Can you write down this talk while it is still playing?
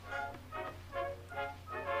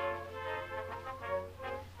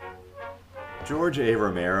George A.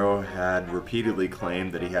 Romero had repeatedly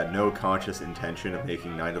claimed that he had no conscious intention of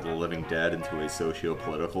making Night of the Living Dead into a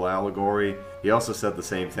socio-political allegory. He also said the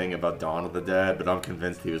same thing about Dawn of the Dead, but I'm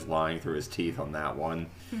convinced he was lying through his teeth on that one.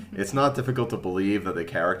 It's not difficult to believe that the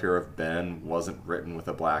character of Ben wasn't written with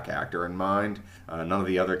a black actor in mind. None of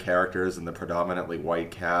the other characters in the predominantly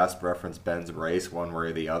white cast reference Ben's race one way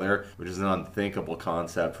or the other, which is an unthinkable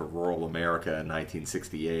concept for rural America in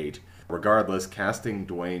 1968. Regardless, casting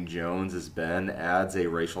Dwayne Jones as Ben adds a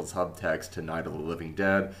racial subtext to Night of the Living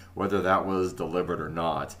Dead, whether that was deliberate or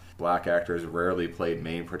not. Black actors rarely played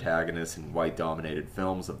main protagonists in white-dominated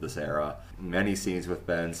films of this era. Many scenes with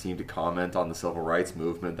Ben seem to comment on the civil rights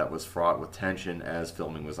movement that was fraught with tension as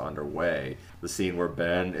filming was underway. The scene where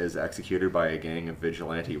Ben is executed by a gang of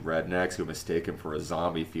vigilante rednecks who mistake him for a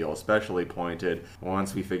zombie feel especially pointed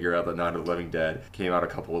once we figure out that Night of the Living Dead came out a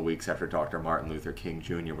couple of weeks after Dr. Martin Luther King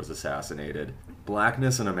Jr. was assassinated.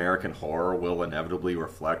 Blackness in American horror will inevitably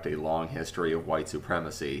reflect a long history of white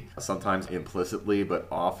supremacy, sometimes implicitly but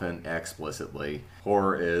often explicitly.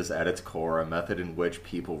 Horror is, at its core, a method in which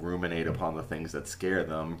people ruminate upon the things that scare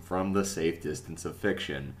them from the safe distance of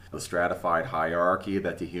fiction. The stratified hierarchy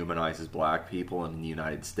that dehumanizes black people in the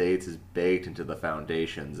United States is baked into the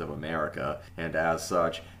foundations of America, and as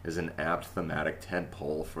such, is an apt thematic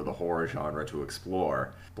tentpole for the horror genre to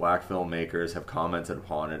explore. Black filmmakers have commented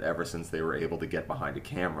upon it ever since they were able to get behind a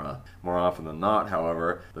camera. More often than not,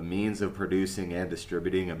 however, the means of producing and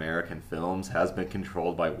distributing American films has been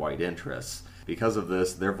controlled by white interests. Because of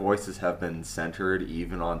this, their voices have been centered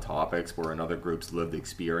even on topics where another group's lived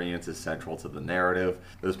experience is central to the narrative,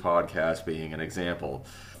 this podcast being an example.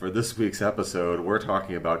 For this week's episode, we're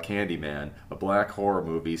talking about Candyman, a black horror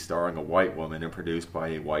movie starring a white woman and produced by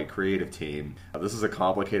a white creative team. This is a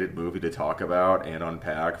complicated movie to talk about and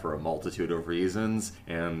unpack for a multitude of reasons,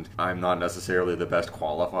 and I'm not necessarily the best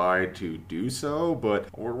qualified to do so, but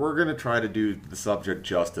we're going to try to do the subject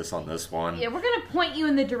justice on this one. Yeah, we're going to point you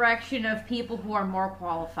in the direction of people who are more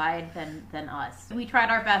qualified than us. We tried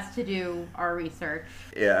our best to do our research.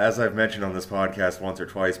 Yeah, as I've mentioned on this podcast once or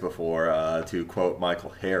twice before, to quote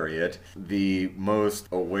Michael Harriot, the most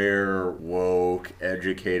aware, woke,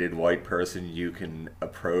 educated white person you can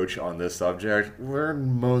approach on this subject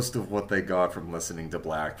learned most of what they got from listening to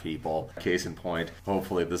black people. Case in point,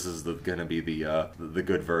 hopefully this is going to be the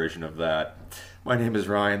good version of that. My name is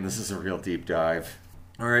Ryan. This is a real deep dive.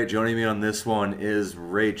 All right, joining me on this one is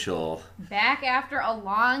Rachel. Back after a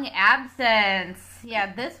long absence.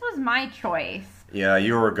 Yeah, this was my choice. Yeah,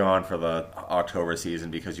 you were gone for the October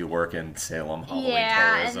season because you work in Salem Halloween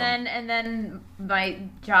tourism. and then my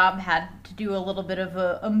job had to do a little bit of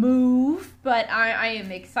a move, but I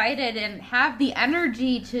am excited and have the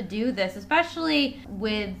energy to do this, especially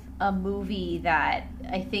with a movie that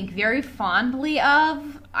I think very fondly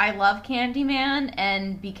of. I love Candyman,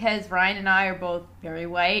 and because Ryan and I are both very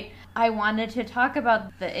white, I wanted to talk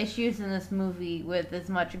about the issues in this movie with as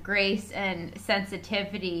much grace and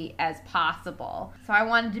sensitivity as possible. So I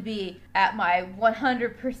wanted to be at my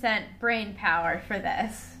 100% brain power for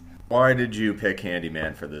this. Why did you pick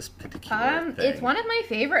Candyman for this particular thing? It's one of my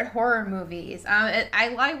favorite horror movies.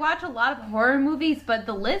 I watch a lot of horror movies, but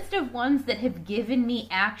the list of ones that have given me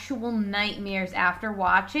actual nightmares after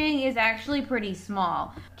watching is actually pretty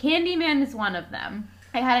small. Candyman is one of them.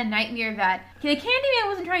 I had a nightmare that the Candyman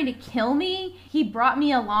wasn't trying to kill me. He brought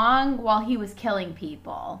me along while he was killing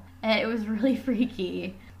people. And it was really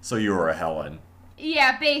freaky. So you were a Helen.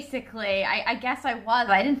 Yeah, basically. I guess I was.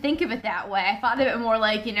 I didn't think of it that way. I thought of it more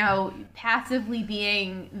like, passively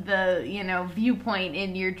being the, viewpoint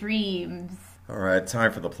in your dreams. All right,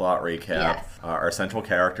 time for the plot recap. Yes. Our central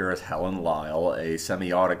character is Helen Lyle, a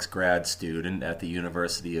semiotics grad student at the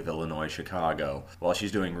University of Illinois, Chicago. While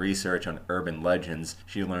she's doing research on urban legends,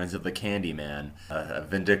 she learns of the Candyman, a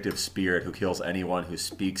vindictive spirit who kills anyone who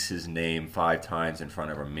speaks his name 5 times in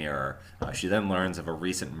front of a mirror. She then learns of a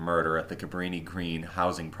recent murder at the Cabrini Green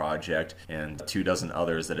housing project and 24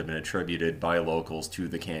 others that have been attributed by locals to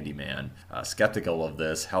the Candyman. Skeptical of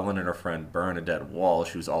this, Helen and her friend Bernadette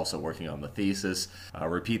Walsh, who's also working on the thesis,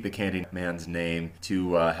 repeat the Candyman's name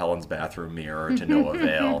to Helen's bathroom mirror to no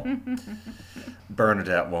avail.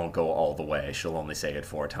 Bernadette won't go all the way. She'll only say it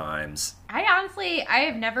 4 times. I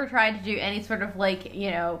have never tried to do any sort of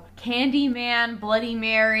Candyman, Bloody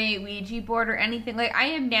Mary, Ouija board or anything. I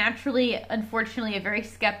am naturally, unfortunately, a very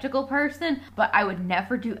skeptical person, but I would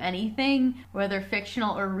never do anything, whether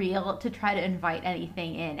fictional or real, to try to invite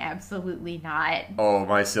anything in. Absolutely not. Oh,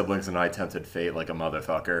 my siblings and I tempted fate like a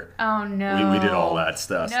motherfucker. Oh, no. We did all that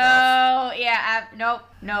stuff. No, yeah,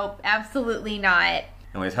 nope, absolutely not.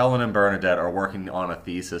 Anyways, Helen and Bernadette are working on a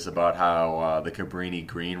thesis about how the Cabrini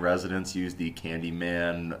Green residents use the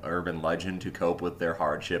Candyman urban legend to cope with their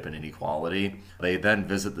hardship and inequality. They then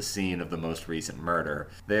visit the scene of the most recent murder.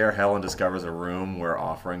 There, Helen discovers a room where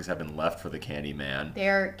offerings have been left for the Candyman.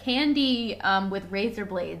 They're candy with razor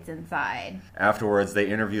blades inside. Afterwards, they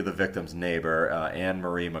interview the victim's neighbor, Anne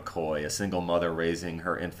Marie McCoy, a single mother raising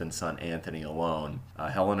her infant son Anthony alone.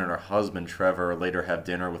 Helen and her husband Trevor later have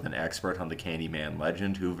dinner with an expert on the Candyman legend,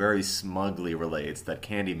 who very smugly relates that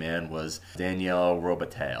Candyman was Daniel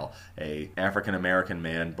Robitaille, a African-American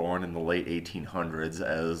man born in the late 1800s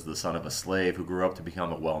as the son of a slave who grew up to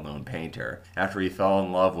become a well-known painter. After he fell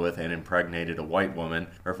in love with and impregnated a white woman,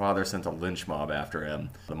 her father sent a lynch mob after him.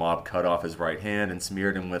 The mob cut off his right hand and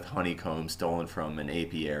smeared him with honeycomb stolen from an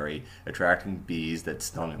apiary, attracting bees that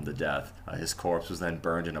stung him to death. His corpse was then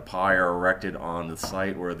burned in a pyre erected on the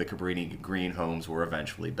site where the Cabrini Green homes were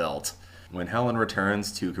eventually built. When Helen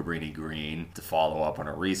returns to Cabrini Green to follow up on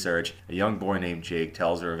her research, a young boy named Jake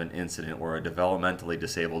tells her of an incident where a developmentally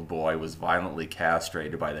disabled boy was violently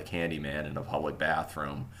castrated by the Candyman in a public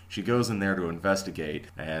bathroom. She goes in there to investigate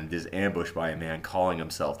and is ambushed by a man calling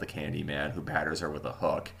himself the Candyman, who batters her with a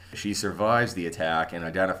hook. She survives the attack and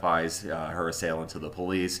identifies her assailant to the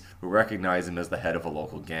police, who recognize him as the head of a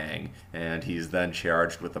local gang, and he's then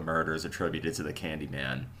charged with the murders attributed to the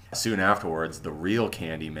Candyman. Soon afterwards, the real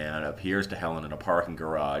Candyman appears to Helen in a parking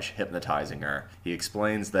garage, hypnotizing her. He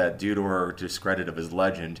explains that due to her discredit of his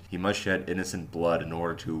legend, he must shed innocent blood in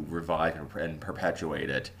order to revive and perpetuate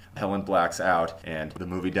it. Helen blacks out, and the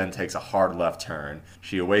movie then takes a hard left turn.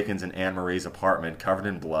 She awakens in Anne-Marie's apartment covered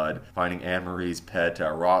in blood, finding Anne-Marie's pet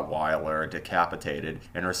Rottweiler decapitated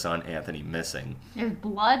and her son Anthony missing. There's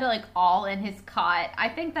blood all in his cot. I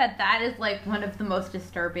think that is one of the most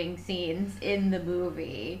disturbing scenes in the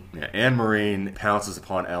movie. Yeah, Anne-Marie pounces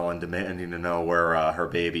upon Ellen, demanding to know where her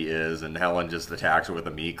baby is, and Helen just attacks her with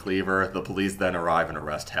a meat cleaver. The police then arrive and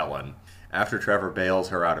arrest Helen. After Trevor bails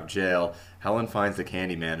her out of jail, Helen finds the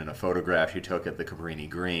Candyman in a photograph she took at the Cabrini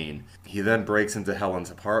Green. He then breaks into Helen's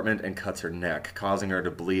apartment and cuts her neck, causing her to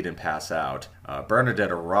bleed and pass out.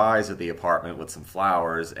 Bernadette arrives at the apartment with some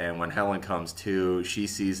flowers, and when Helen comes to, she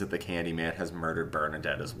sees that the Candyman has murdered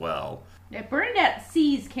Bernadette as well. Yeah, Bernadette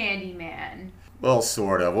sees Candyman. Well,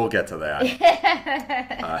 sort of. We'll get to that.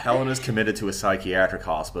 Helen is committed to a psychiatric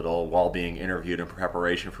hospital while being interviewed in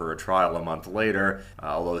preparation for her trial a month later.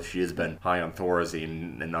 Although she has been high on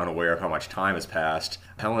Thorazine and unaware of how much time has passed,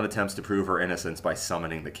 Helen attempts to prove her innocence by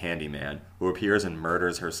summoning the Candyman, who appears and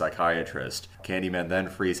murders her psychiatrist. Candyman then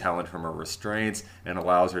frees Helen from her restraints and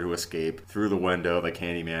allows her to escape through the window the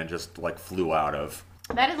Candyman just flew out of.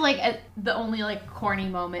 That is the only corny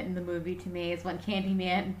moment in the movie to me is when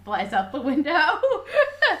Candyman flies out the window.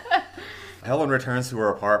 Helen returns to her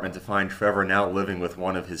apartment to find Trevor now living with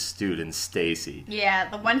one of his students, Stacy. Yeah,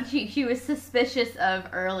 the one she was suspicious of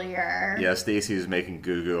earlier. Yeah, Stacy was making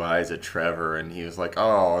goo-goo eyes at Trevor, and he was like,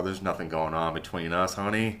 "Oh, there's nothing going on between us,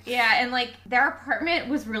 honey." Yeah, and their apartment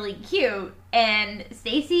was really cute, and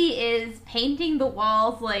Stacy is painting the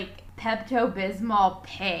walls Pepto-Bismol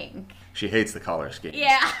pink. She hates the color scheme.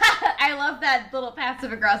 Yeah, I love that little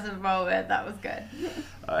passive-aggressive moment. That was good.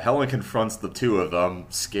 Helen confronts the two of them,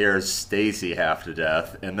 scares Stacy half to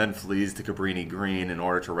death, and then flees to Cabrini Green in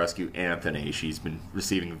order to rescue Anthony. She's been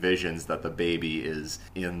receiving visions that the baby is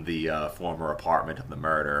in the former apartment of the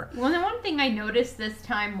murder. Well, the one thing I noticed this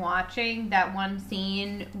time watching that one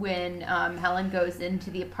scene when Helen goes into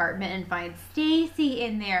the apartment and finds Stacy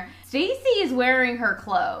in there, Stacy is wearing her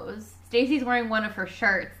clothes. Stacy's wearing one of her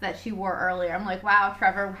shirts that she wore earlier. I'm like, wow,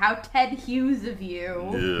 Trevor, how Ted Hughes of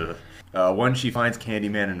you. When she finds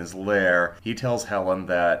Candyman in his lair, he tells Helen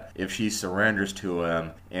that if she surrenders to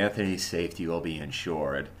him, Anthony's safety will be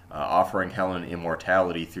ensured. Offering Helen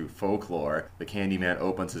immortality through folklore, the Candyman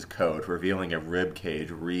opens his coat, revealing a rib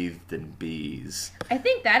cage wreathed in bees. I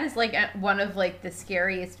think that is one of the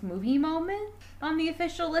scariest movie moments on the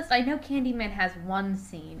official list. I know Candyman has one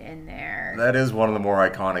scene in there. That is one of the more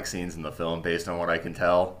iconic scenes in the film, based on what I can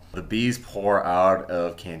tell. The bees pour out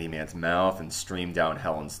of Candyman's mouth and stream down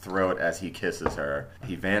Helen's throat as he kisses her.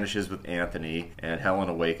 He vanishes with Anthony, and Helen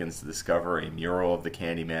awakens to discover a mural of the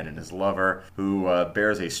Candyman and his lover, who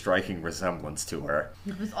bears a striking resemblance to her.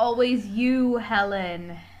 It was always you,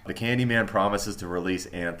 Helen. The Candyman promises to release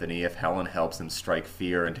Anthony if Helen helps him strike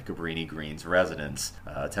fear into Cabrini Green's residence.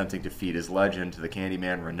 Attempting to feed his legend, the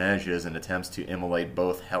Candyman reneges and attempts to immolate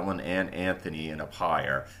both Helen and Anthony in a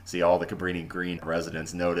pyre. See, all the Cabrini Green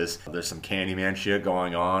residents notice there's some Candyman shit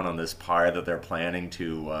going on this pyre that they're planning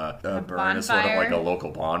to burn as sort of like a local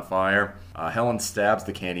bonfire. Helen stabs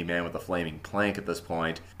the Candyman with a flaming plank at this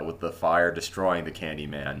point, with the fire destroying the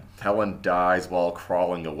Candyman. Helen dies while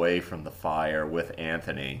crawling away from the fire with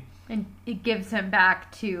Anthony. And it gives him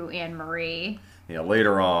back to Anne-Marie.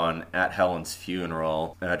 Later on, at Helen's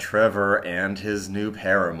funeral, Trevor and his new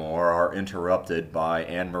paramour are interrupted by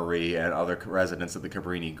Anne-Marie and other residents of the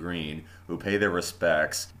Cabrini Green, who pay their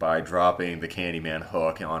respects by dropping the Candyman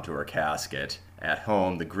hook onto her casket. At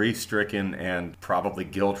home, the grief-stricken and probably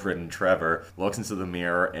guilt-ridden Trevor looks into the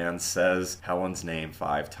mirror and says Helen's name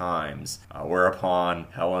 5 times, whereupon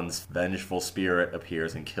Helen's vengeful spirit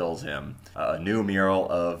appears and kills him. A new mural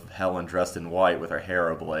of Helen dressed in white with her hair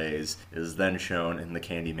ablaze is then shown in the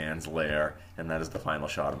Candyman's lair, and that is the final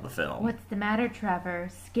shot of the film. What's the matter, Trevor?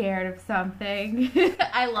 Scared of something?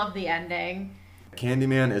 I love the ending.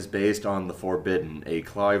 Candyman is based on The Forbidden, a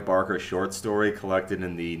Clive Barker short story collected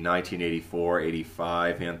in the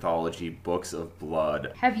 1984-85 anthology Books of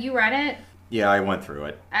Blood. Have you read it? Yeah, I went through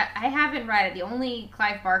it. I haven't read it. The only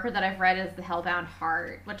Clive Barker that I've read is The Hellbound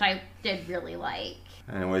Heart, which I did really like.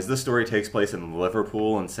 Anyways, this story takes place in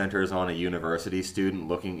Liverpool and centers on a university student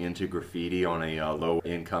looking into graffiti on a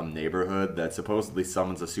low-income neighborhood that supposedly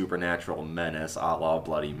summons a supernatural menace a la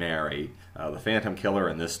Bloody Mary. The Phantom Killer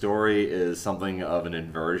in this story is something of an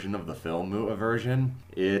inversion of the film version.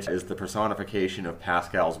 It is the personification of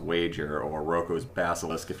Pascal's Wager, or Rocco's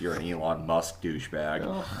Basilisk if you're an Elon Musk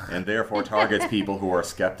douchebag, and therefore targets people who are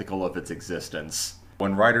skeptical of its existence.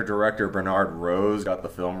 When writer-director Bernard Rose got the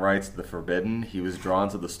film rights to The Forbidden, he was drawn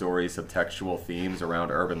to the story's subtextual themes around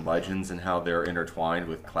urban legends and how they're intertwined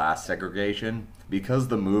with class segregation. Because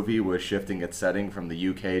the movie was shifting its setting from the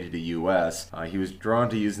UK to the US, he was drawn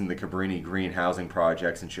to using the Cabrini Green housing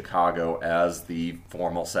projects in Chicago as the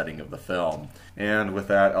formal setting of the film. And with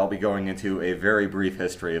that, I'll be going into a very brief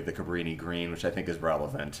history of the Cabrini Green, which I think is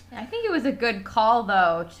relevant. I think it was a good call,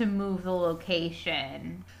 though, to move the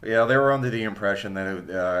location. Yeah, they were under the impression that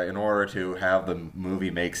in order to have the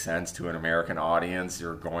movie make sense to an American audience,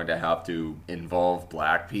 you're going to have to involve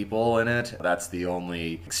black people in it. That's the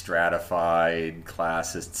only stratified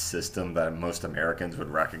classist system that most Americans would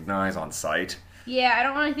recognize on sight. Yeah, I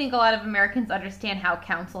don't really think a lot of Americans understand how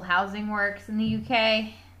council housing works in the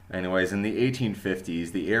UK. Anyways, in the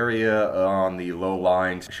 1850s, the area on the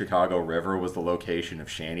low-lying Chicago River was the location of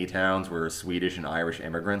shantytowns where Swedish and Irish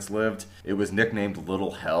immigrants lived. It was nicknamed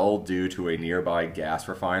Little Hell due to a nearby gas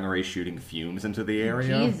refinery shooting fumes into the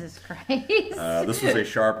area. Jesus Christ. This was a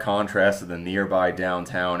sharp contrast to the nearby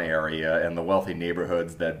downtown area and the wealthy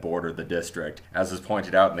neighborhoods that bordered the district. As is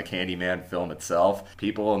pointed out in the Candyman film itself,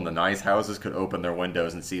 people in the nice houses could open their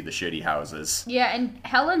windows and see the shitty houses. Yeah, and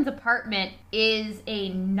Helen's apartment is a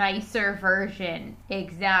nicer version,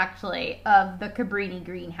 exactly, of the Cabrini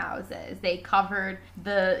greenhouses. They covered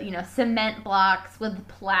the, cement blocks with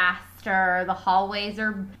plaster. The hallways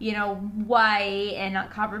are, white and not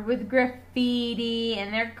covered with graffiti,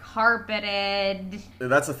 and they're carpeted.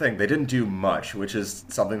 That's the thing. They didn't do much, which is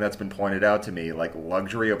something that's been pointed out to me. Like,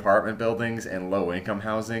 luxury apartment buildings and low-income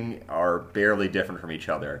housing are barely different from each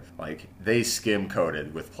other. Like, they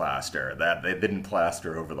skim-coated with plaster. That they didn't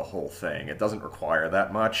plaster over the whole thing. It doesn't require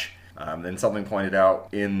that much. And something pointed out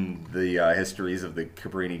in the histories of the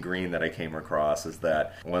Cabrini Green that I came across is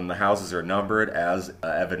that when the houses are numbered, as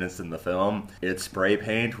evidenced in the film, it's spray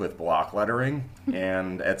paint with block lettering.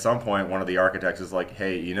 And at some point, one of the architects is like,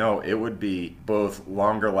 hey, it would be both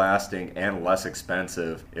longer lasting and less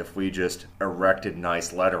expensive if we just erected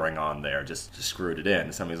nice lettering on there, just screwed it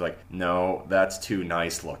in. Somebody's like, no, that's too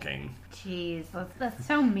nice looking. Jeez, that's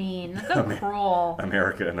so mean. That's so cruel.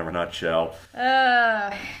 America in a nutshell.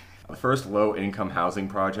 The first low-income housing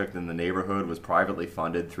project in the neighborhood was privately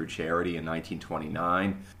funded through charity in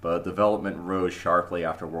 1929, but development rose sharply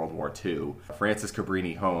after World War II. Frances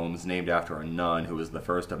Cabrini Homes, named after a nun who was the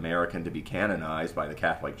first American to be canonized by the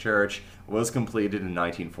Catholic Church, was completed in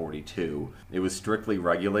 1942. It was strictly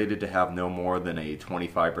regulated to have no more than a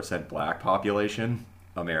 25% black population.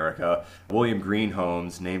 America. William Green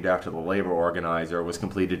Homes, named after the labor organizer, was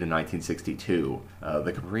completed in 1962.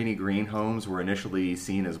 The Cabrini Green homes were initially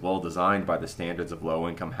seen as well designed by the standards of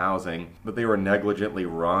low-income housing, but they were negligently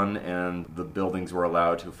run and the buildings were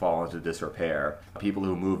allowed to fall into disrepair. People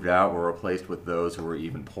who moved out were replaced with those who were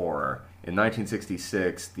even poorer. In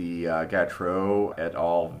 1966, the Gautreaux et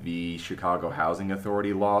al. V. Chicago Housing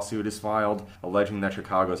Authority lawsuit is filed, alleging that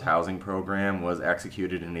Chicago's housing program was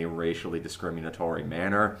executed in a racially discriminatory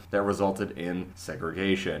manner that resulted in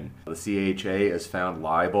segregation. The CHA is found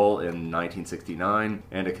liable in 1969,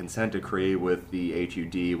 and a consent decree with the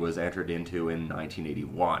HUD was entered into in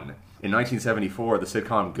 1981. In 1974, the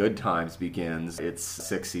sitcom Good Times begins its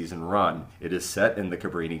six-season run. It is set in the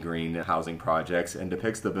Cabrini Green housing projects and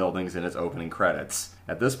depicts the buildings in its opening credits.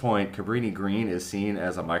 At this point, Cabrini Green is seen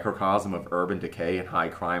as a microcosm of urban decay and high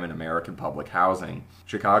crime in American public housing.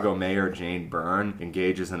 Chicago Mayor Jane Byrne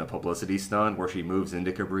engages in a publicity stunt where she moves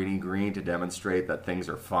into Cabrini Green to demonstrate that things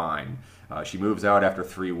are fine. She moves out after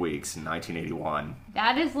 3 weeks in 1981.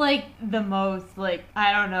 That is like the most,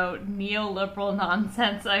 I don't know, neoliberal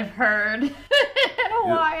nonsense I've heard in a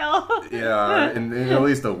while. Yeah, in at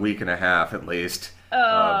least a week and a half at least.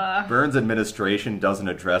 Byrne's administration doesn't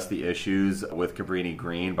address the issues with Cabrini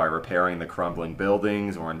Green by repairing the crumbling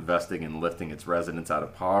buildings or investing in lifting its residents out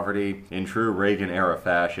of poverty. In true Reagan-era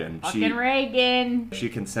fashion, she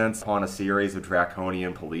consents upon a series of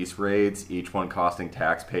draconian police raids, each one costing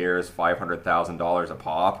taxpayers $500,000 a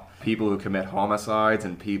pop. People who commit homicides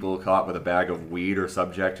and people caught with a bag of weed are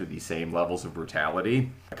subject to the same levels of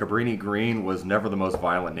brutality. Cabrini Green was never the most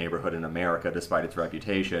violent neighborhood in America, despite its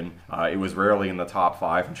reputation. It was rarely in the top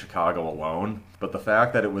 5 in Chicago alone, but the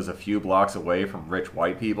fact that it was a few blocks away from rich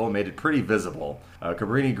white people made it pretty visible.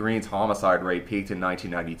 Cabrini Green's homicide rate peaked in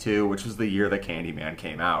 1992, which was the year that Candyman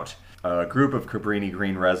came out. A group of Cabrini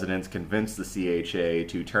Green residents convinced the CHA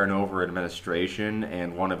to turn over administration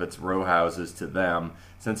and one of its row houses to them.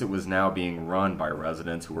 Since it was now being run by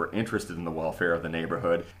residents who were interested in the welfare of the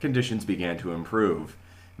neighborhood, conditions began to improve.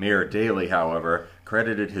 Mayor Daley, however,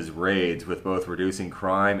 credited his raids with both reducing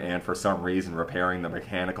crime and, for some reason, repairing the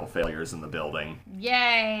mechanical failures in the building.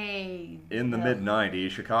 Yay! In the mid-90s,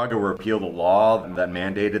 Chicago repealed a law that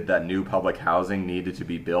mandated that new public housing needed to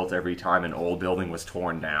be built every time an old building was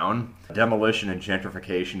torn down. Demolition and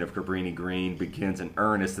gentrification of Cabrini Green begins in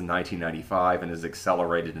earnest in 1995 and is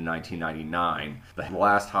accelerated in 1999. The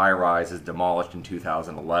last high-rise is demolished in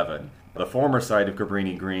 2011. The former site of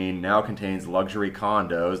Cabrini Green now contains luxury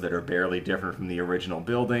condos that are barely different from the original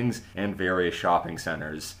buildings and various shopping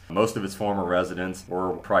centers. Most of its former residents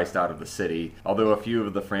were priced out of the city, although a few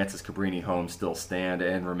of the Francis Cabrini homes still stand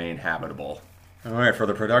and remain habitable. Alright, for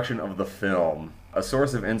the production of the film. A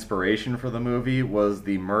source of inspiration for the movie was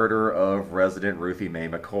the murder of resident Ruthie Mae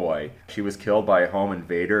McCoy. She was killed by a home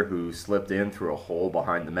invader who slipped in through a hole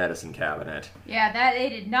behind the medicine cabinet. Yeah, they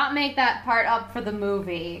did not make that part up for the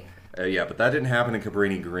movie. Yeah, but that didn't happen in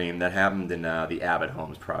Cabrini Green. That happened in the Abbott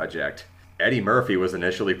Homes project. Eddie Murphy was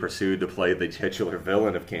initially pursued to play the titular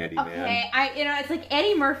villain of Candyman. Okay, it's like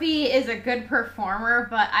Eddie Murphy is a good performer,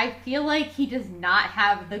 but I feel like he does not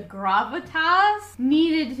have the gravitas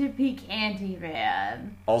needed to be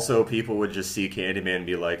Candyman. Also, people would just see Candyman and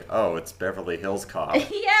be like, oh, it's Beverly Hills Cop.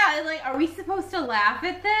 Yeah, like, are we supposed to laugh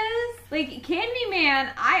at this? Like, Candyman,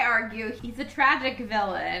 I argue, he's a tragic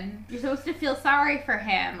villain. You're supposed to feel sorry for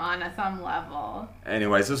him on some level.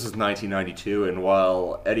 Anyways, this is 1992, and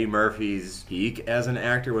while Eddie Murphy's peak as an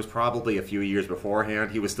actor was probably a few years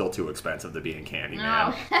beforehand, he was still too expensive to be in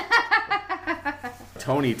Candyman. Oh.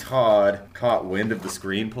 Tony Todd caught wind of the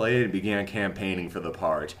screenplay and began campaigning for the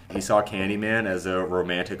part. He saw Candyman as a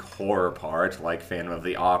romantic horror part, like Phantom of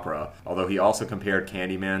the Opera, although he also compared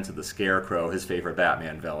Candyman to the Scarecrow, his favorite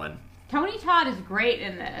Batman villain. Tony Todd is great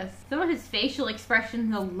in this. Some of his facial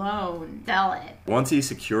expressions alone sell it. Once he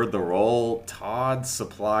secured the role, Todd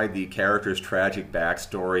supplied the character's tragic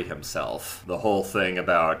backstory himself. The whole thing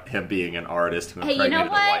about him being an artist who impregnated a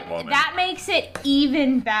white woman. That makes it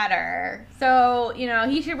even better. So,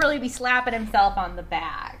 he should really be slapping himself on the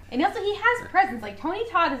back. And also, he has presence. Like, Tony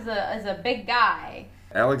Todd is a big guy.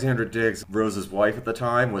 Alexandra Diggs, Rose's wife at the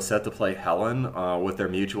time, was set to play Helen, with their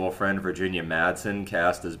mutual friend Virginia Madsen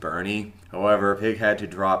cast as Bernie. However, Pig had to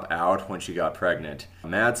drop out when she got pregnant.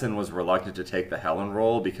 Madsen was reluctant to take the Helen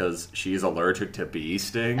role because she's allergic to bee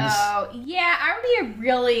stings. Oh, yeah, I would be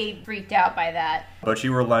really freaked out by that. But she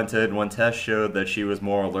relented when tests showed that she was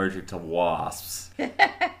more allergic to wasps.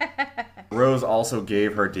 Rose also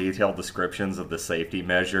gave her detailed descriptions of the safety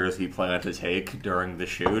measures he planned to take during the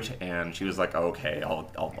shoot, and she was like, okay,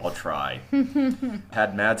 I'll try.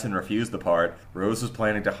 Had Madsen refused the part, Rose was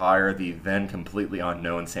planning to hire the then completely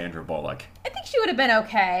unknown Sandra Bullock. I think she would have been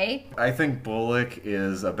okay. I think Bullock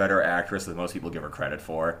is a better actress than most people give her credit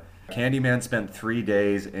for. Candyman spent 3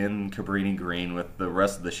 days in Cabrini Green, with the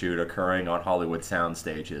rest of the shoot occurring on Hollywood sound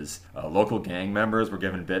stages. Local gang members were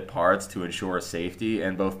given bit parts to ensure safety,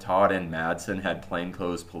 and both Todd and Madsen had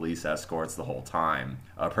plainclothes police escorts the whole time.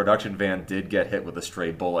 A production van did get hit with a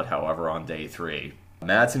stray bullet, however, on day 3.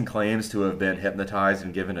 Madsen claims to have been hypnotized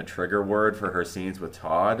and given a trigger word for her scenes with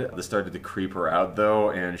Todd. This started to creep her out, though,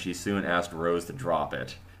 and she soon asked Rose to drop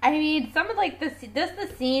it. I mean, some of, like, the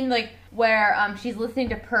scene, like, where she's listening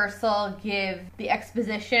to Purcell give the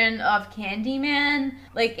exposition of Candyman,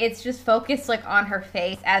 like, it's just focused, like, on her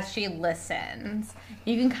face as she listens.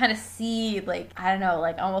 You can kind of see, like, I don't know,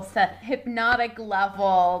 like, almost a hypnotic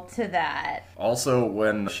level to that. Also,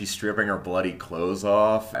 when she's stripping her bloody clothes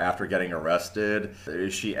off after getting arrested,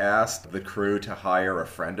 she asked the crew to hire a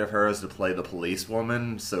friend of hers to play the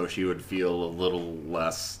policewoman so she would feel a little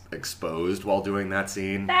less exposed while doing that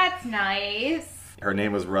scene. That's nice. Her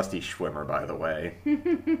name was Rusty Schwimmer, by the way.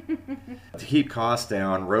 To keep costs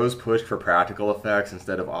down, Rose pushed for practical effects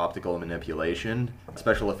instead of optical manipulation.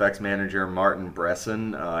 Special effects manager Martin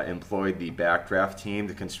Bresson employed the Backdraft team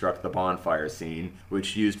to construct the bonfire scene,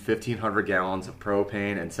 which used 1,500 gallons of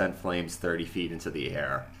propane and sent flames 30 feet into the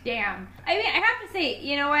air. Damn. I mean, I have to say,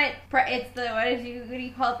 you know what? It's the, what do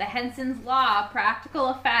you call it? The Henson's Law.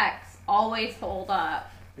 Practical effects always hold up.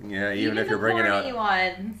 Yeah, even if you're bringing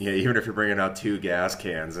out 2 gas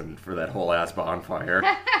cans and for that whole ass bonfire.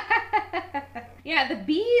 Yeah, the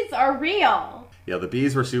bees are real. Yeah, the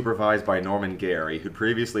bees were supervised by Norman Gary, who'd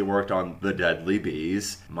previously worked on The Deadly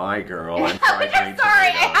Bees, My Girl, and Fried Green Tomatoes. Sorry,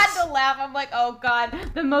 I had to laugh. I'm like, oh god,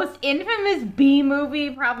 the most infamous bee movie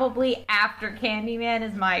probably after Candyman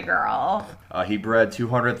is My Girl. He bred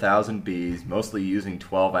 200,000 bees, mostly using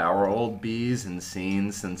 12-hour-old bees in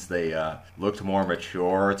scenes since they looked more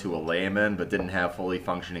mature to a layman but didn't have fully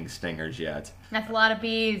functioning stingers yet. That's a lot of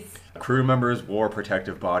bees. Crew members wore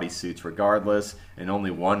protective bodysuits regardless, and only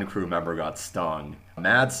one crew member got stung.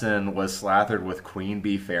 Madsen was slathered with queen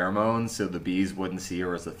bee pheromones so the bees wouldn't see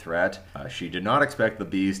her as a threat. She did not expect the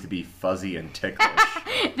bees to be fuzzy and ticklish.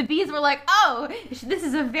 The bees were like, oh, this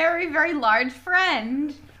is a very, very large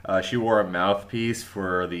friend. She wore a mouthpiece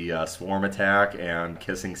for the swarm attack and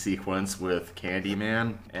kissing sequence with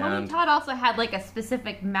Candyman. Tony Todd also had like a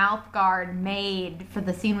specific mouth guard made for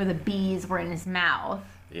the scene where the bees were in his mouth.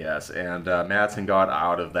 Yes, and Madsen got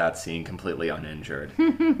out of that scene completely uninjured.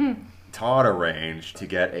 Todd arranged to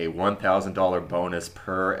get a $1,000 bonus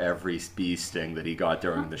per every bee sting that he got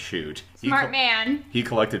during the shoot. Smart man. He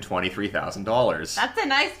collected $23,000. That's a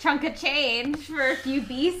nice chunk of change for a few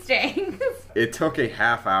bee stings. It took a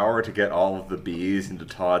half hour to get all of the bees into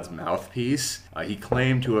Todd's mouthpiece. He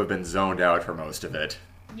claimed to have been zoned out for most of it.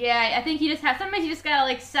 Yeah, I think sometimes you just gotta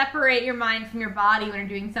like separate your mind from your body when you're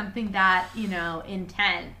doing something that, you know,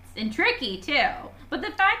 intense and tricky too. But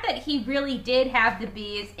the fact that he really did have the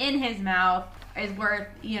bees in his mouth is worth,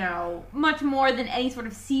 you know, much more than any sort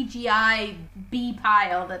of CGI bee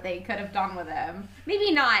pile that they could have done with him.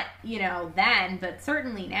 Maybe not, you know, then, but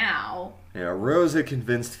certainly now. Yeah, Rose had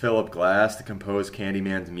convinced Philip Glass to compose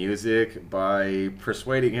Candyman's music by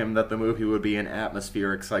persuading him that the movie would be an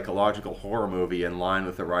atmospheric psychological horror movie in line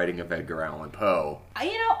with the writing of Edgar Allan Poe.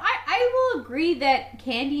 You know, I will agree that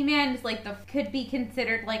Candyman is like could be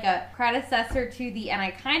considered like a predecessor to the, and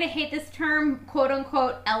I kind of hate this term, quote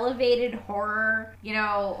unquote, elevated horror. You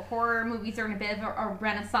know, horror movies are in a bit of a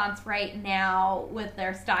renaissance right now with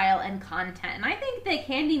their style and content. And I think that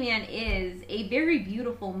Candyman is a very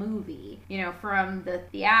beautiful movie. You know, from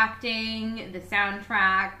the acting, the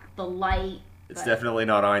soundtrack, the light. It's definitely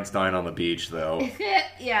not Einstein on the Beach, though.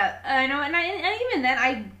 Yeah, I know, and even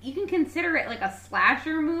then, you can consider it like a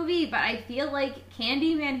slasher movie, but I feel like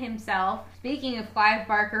Candyman himself, speaking of Clive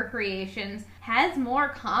Barker creations, has more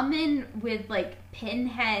common with, like,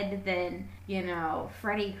 Pinhead than, you know,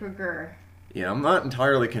 Freddy Krueger. Yeah, I'm not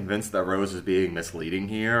entirely convinced that Rose is being misleading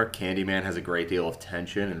here. Candyman has a great deal of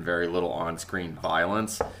tension and very little on-screen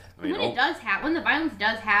violence. I mean, when the violence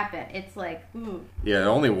does happen, it's like, ooh. Yeah,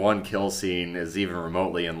 only one kill scene is even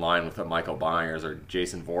remotely in line with what Michael Myers or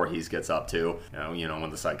Jason Voorhees gets up to. You know,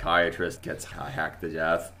 when the psychiatrist gets hacked to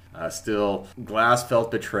death. Still, Glass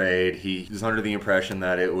felt betrayed. He was under the impression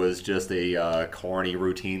that it was just a corny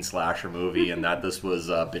routine slasher movie and that this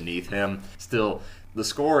was beneath him. Still, the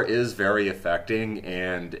score is very affecting,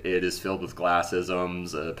 and it is filled with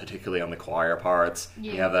glassisms, particularly on the choir parts.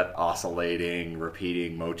 Yeah. You have that oscillating,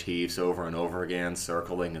 repeating motifs over and over again,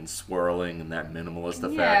 circling and swirling, and that minimalist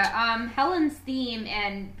effect. Yeah, Helen's theme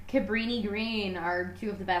and Cabrini Green are two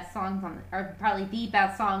of the best songs are probably the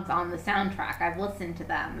best songs on the soundtrack. I've listened to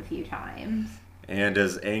them a few times. And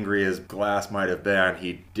as angry as Glass might have been,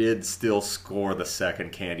 he did still score the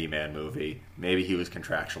second Candyman movie. Maybe he was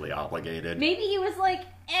contractually obligated. Maybe he was like,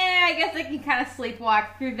 I guess I can kind of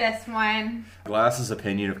sleepwalk through this one. Glass's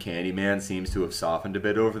opinion of Candyman seems to have softened a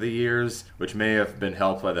bit over the years, which may have been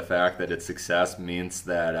helped by the fact that its success means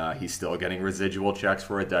that he's still getting residual checks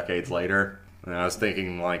for it decades later. And I was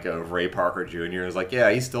thinking like of Ray Parker Jr. It's like,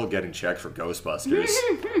 yeah, he's still getting checks for Ghostbusters.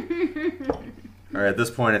 All right, at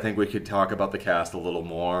this point, I think we could talk about the cast a little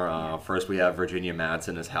more. First, we have Virginia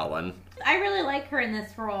Madsen as Helen. I really like her in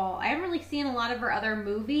this role. I haven't really seen a lot of her other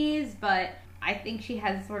movies, but I think she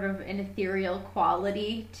has sort of an ethereal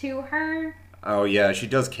quality to her. Oh yeah, she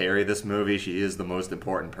does carry this movie. She is the most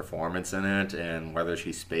important performance in it, and whether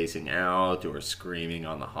she's spacing out or screaming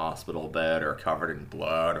on the hospital bed or covered in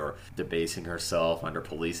blood or debasing herself under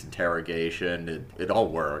police interrogation, it all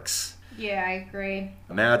works. Yeah, I agree.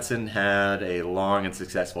 Madsen had a long and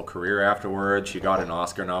successful career afterwards. She got an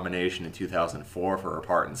Oscar nomination in 2004 for her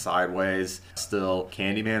part in Sideways. Still,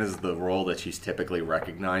 Candyman is the role that she's typically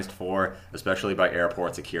recognized for, especially by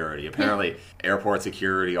airport security. Apparently, airport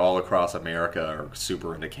security all across America are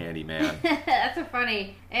super into Candyman. That's so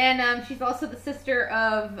funny. And she's also the sister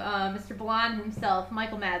of Mr. Blonde himself,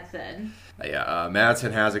 Michael Madsen.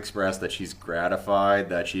 Madsen has expressed that she's gratified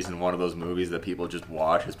that she's in one of those movies that people just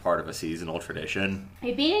watch as part of a seasonal tradition.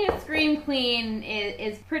 Hey, being a Scream Queen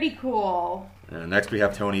is pretty cool. Next we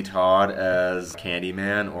have Tony Todd as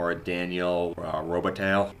Candyman, or Daniel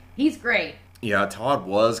Robitaille. He's great. Yeah, Todd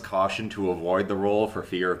was cautioned to avoid the role for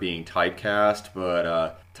fear of being typecast,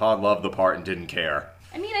 but Todd loved the part and didn't care.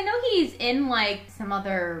 I mean, I know he's in, like, some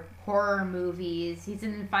other horror movies. He's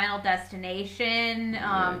in Final Destination.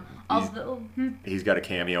 He's got a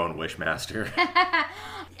cameo in Wishmaster.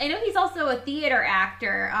 I know he's also a theater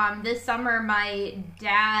actor. This summer, my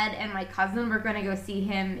dad and my cousin were going to go see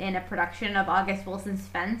him in a production of August Wilson's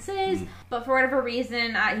Fences, but for whatever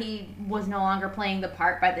reason, he was no longer playing the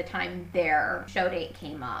part by the time their show date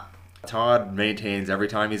came up. Todd maintains every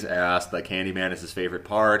time he's asked that Candyman is his favorite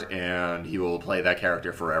part, and he will play that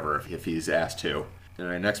character forever if he's asked to.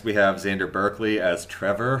 Next we have Xander Berkeley as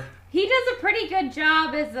Trevor. He does a pretty good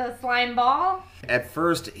job as a slime ball. At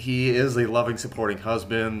first, he is a loving, supporting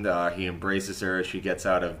husband. He embraces her as she gets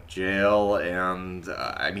out of jail, and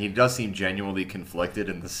he does seem genuinely conflicted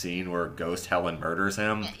in the scene where Ghost Helen murders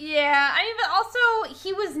him. Yeah, but also,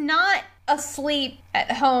 he was not asleep at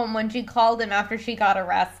home when she called him after she got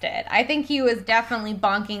arrested. I think he was definitely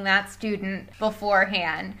bonking that student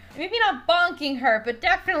beforehand. Maybe not bonking her, but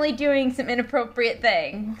definitely doing some inappropriate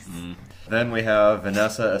things. Then we have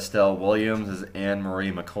Vanessa Estelle Williams as Anne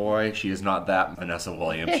Marie McCoy. She is not that Vanessa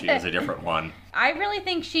Williams. She is a different one. I really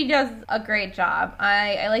think she does a great job.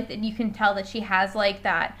 I like that you can tell that she has like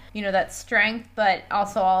that, that strength, but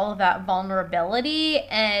also all of that vulnerability.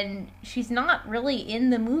 And she's not really in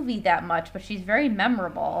the movie that much, but she's very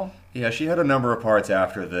memorable. Yeah, she had a number of parts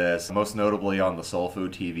after this, most notably on the Soul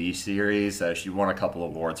Food TV series. She won a couple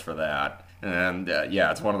awards for that. And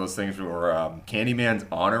it's one of those things where Candyman's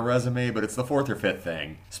on her resume, but it's the fourth or fifth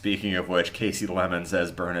thing. Speaking of which, Casey Lemons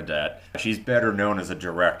as Bernadette. She's better known as a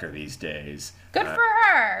director these days. Good for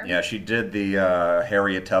her! Yeah, she did the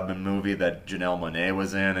Harriet Tubman movie that Janelle Monáe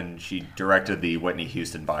was in, and she directed the Whitney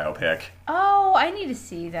Houston biopic. Oh, I need to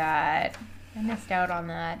see that. I missed out on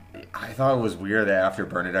that. I thought it was weird that after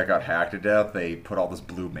Bernadette got hacked to death, they put all this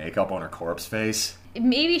blue makeup on her corpse face.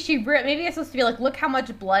 Maybe it's supposed to be like, look how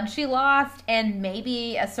much blood she lost, and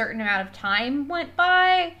maybe a certain amount of time went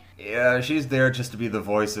by. Yeah, she's there just to be the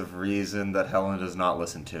voice of reason that Helen does not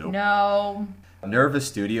listen to. No. Nervous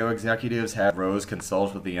studio executives had Rose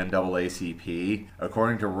consult with the NAACP.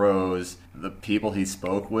 According to Rose, the people he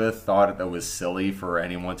spoke with thought it was silly for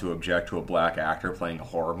anyone to object to a black actor playing a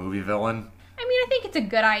horror movie villain. I think it's a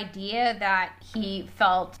good idea that he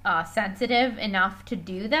felt sensitive enough to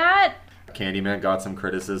do that. Candyman got some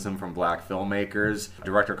criticism from black filmmakers.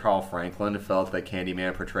 Director Carl Franklin felt that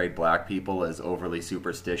Candyman portrayed black people as overly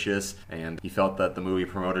superstitious, and he felt that the movie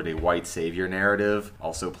promoted a white savior narrative,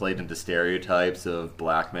 also played into stereotypes of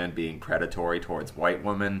black men being predatory towards white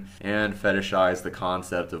women, and fetishized the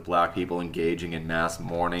concept of black people engaging in mass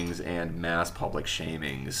mournings and mass public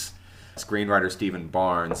shamings. Screenwriter Stephen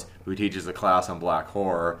Barnes, who teaches a class on black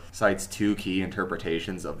horror, cites two key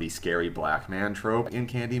interpretations of the scary black man trope in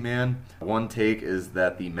Candyman. One take is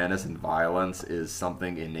that the menace and violence is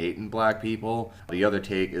something innate in black people. The other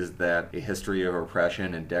take is that a history of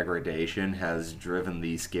oppression and degradation has driven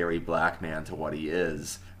the scary black man to what he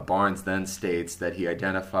is. Barnes then states that he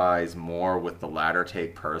identifies more with the latter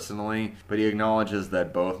take personally, but he acknowledges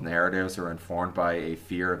that both narratives are informed by a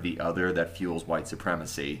fear of the other that fuels white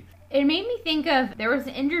supremacy. It made me think of, there was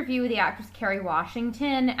an interview with the actress Kerry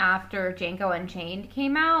Washington after Django Unchained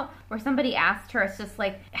came out, where somebody asked her, it's just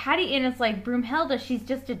like, how do you, and it's like, Broomhilda, she's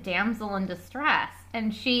just a damsel in distress.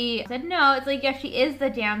 And she said, no, it's like, yeah, she is the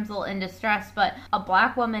damsel in distress, but a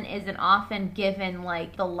black woman isn't often given,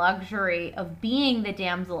 like, the luxury of being the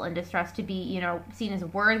damsel in distress to be, you know, seen as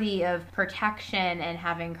worthy of protection and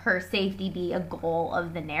having her safety be a goal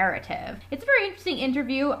of the narrative. It's a very interesting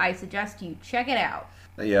interview. I suggest you check it out.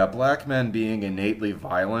 Yeah, black men being innately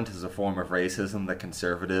violent is a form of racism that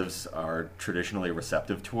conservatives are traditionally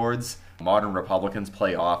receptive towards. Modern Republicans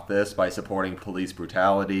play off this by supporting police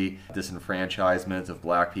brutality, disenfranchisement of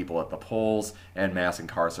black people at the polls, and mass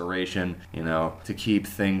incarceration, you know, to keep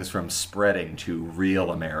things from spreading to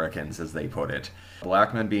real Americans, as they put it.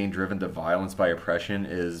 Black men being driven to violence by oppression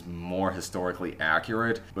is more historically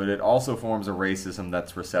accurate, but it also forms a racism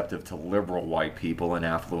that's receptive to liberal white people in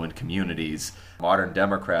affluent communities. Modern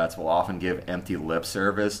Democrats will often give empty lip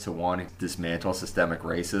service to wanting to dismantle systemic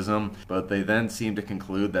racism, but they then seem to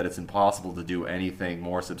conclude that it's impossible to do anything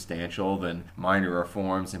more substantial than minor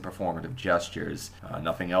reforms and performative gestures.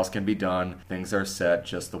 Nothing else can be done. Things are set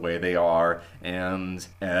just the way they are, and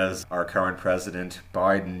as our current president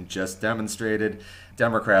Biden just demonstrated,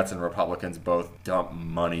 Democrats and Republicans both dump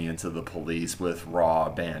money into the police with raw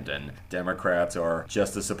abandon. Democrats are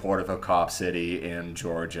just as supportive of Cop City in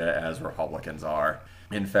Georgia as Republicans are.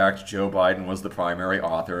 In fact, Joe Biden was the primary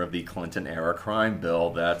author of the Clinton-era crime bill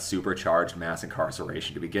that supercharged mass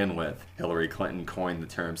incarceration to begin with. Hillary Clinton coined the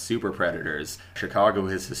term super predators. Chicago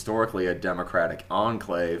is historically a Democratic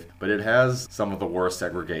enclave, but it has some of the worst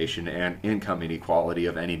segregation and income inequality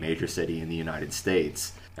of any major city in the United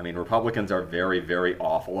States. I mean, Republicans are very, very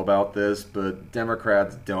awful about this, but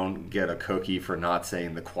Democrats don't get a cookie for not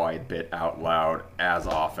saying the quiet bit out loud as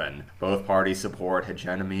often. Both parties support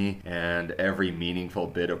hegemony, and every meaningful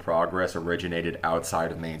bit of progress originated outside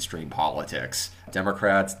of mainstream politics.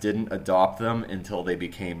 Democrats didn't adopt them until they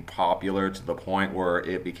became popular to the point where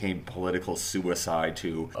it became political suicide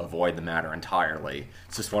to avoid the matter entirely.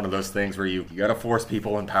 It's just one of those things where you gotta force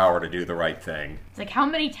people in power to do the right thing. It's like, how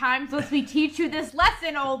many times must we teach you this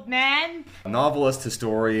lesson, old man? Novelist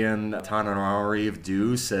historian Tananarive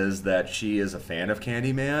Due says that she is a fan of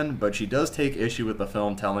Candyman, but she does take issue with the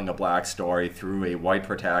film telling a black story through a white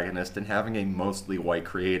protagonist and having a mostly white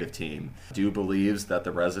creative team. Due believes that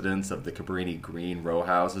the residents of the Cabrini Green row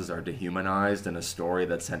houses are dehumanized in a story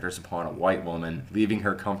that centers upon a white woman leaving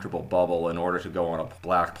her comfortable bubble in order to go on a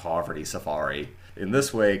black poverty safari. In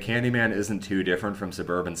this way, Candyman isn't too different from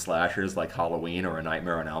suburban slashers like Halloween or A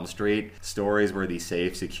Nightmare on Elm Street, stories where the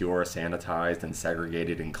safe, secure, sanitized, and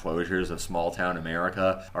segregated enclosures of small-town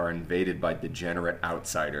America are invaded by degenerate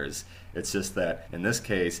outsiders. It's just that, in this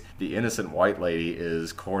case, the innocent white lady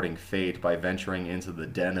is courting fate by venturing into the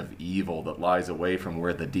den of evil that lies away from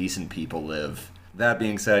where the decent people live. That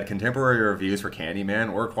being said, contemporary reviews for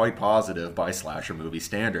Candyman were quite positive by slasher movie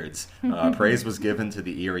standards. Praise was given to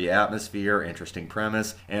the eerie atmosphere, interesting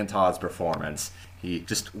premise, and Todd's performance. He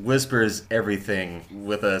just whispers everything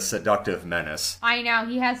with a seductive menace. I know,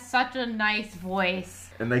 he has such a nice voice.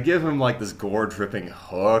 And they give him like this gore-dripping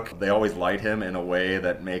hook. They always light him in a way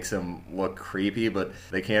that makes him look creepy, but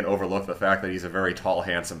they can't overlook the fact that he's a very tall,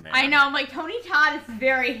 handsome man. I know, I'm like, Tony Todd is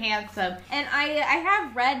very handsome. And I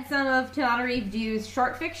have read some of Tananarive Due's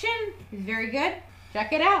short fiction. It's very good.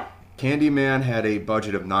 Check it out. Candyman had a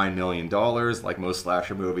budget of $9 million. Like most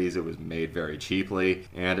slasher movies, it was made very cheaply,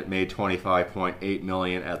 and it made $25.8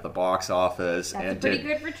 million at the box office. That's a pretty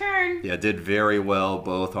good return. Yeah, did very well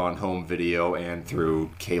both on home video and through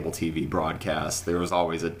cable TV broadcasts. There was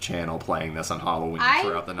always a channel playing this on Halloween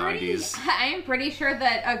throughout the 90s. I'm pretty sure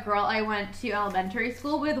that a girl I went to elementary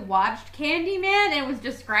school with watched Candyman and was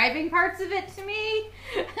describing parts of it to me.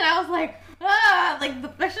 And I was like,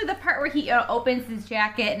 especially the part where he opens his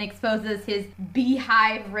jacket and exposes his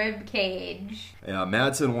beehive rib cage. Yeah,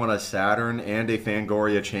 Madsen won a Saturn and a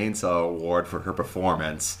Fangoria Chainsaw Award for her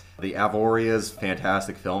performance. The Avoria's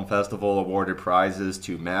Fantastic Film Festival awarded prizes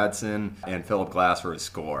to Madsen and Philip Glass for his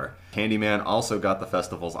score. Candyman also got the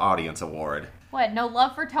festival's Audience Award. What, no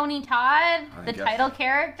love for Tony Todd? The title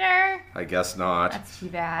character? I guess not. That's too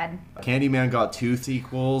bad. Candyman got 2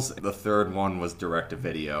 sequels. The third one was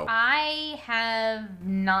direct-to-video. I have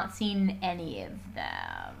not seen any of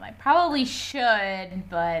them. I probably should,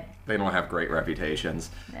 but... They don't have great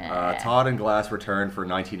reputations. Todd and Glass returned for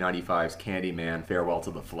 1995's Candyman Farewell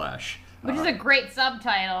to the Flesh. Which is a great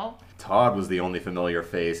subtitle. Todd was the only familiar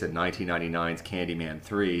face in 1999's Candyman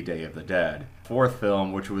 3, Day of the Dead. Fourth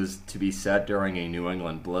film, which was to be set during a New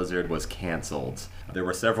England blizzard, was cancelled. There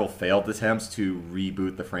were several failed attempts to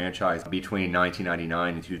reboot the franchise between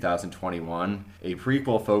 1999 and 2021. A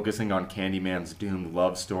prequel focusing on Candyman's doomed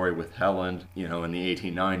love story with Helen, in the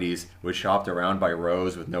 1890s, was shopped around by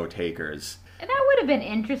Rose with no takers. That would have been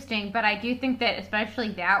interesting, but I do think that especially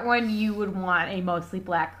that one, you would want a mostly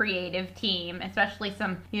black creative team, especially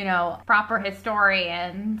some, proper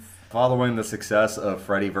historians. Following the success of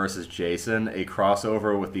Freddy vs. Jason, a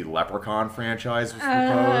crossover with the Leprechaun franchise was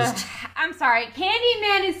proposed. I'm sorry,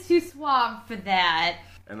 Candyman is too suave for that.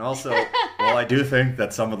 And also, while I do think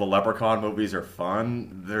that some of the Leprechaun movies are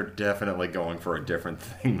fun, they're definitely going for a different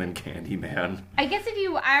thing than Candyman. I guess if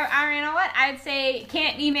you know what? I'd say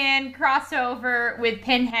Candyman crossover with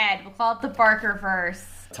Pinhead. We'll call it the Barkerverse.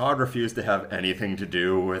 Todd refused to have anything to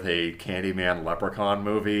do with a Candyman Leprechaun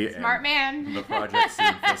movie. Smart man. The project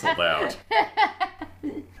soon fizzled out.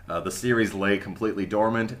 The series lay completely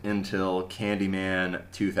dormant until Candyman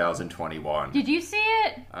 2021. Did you see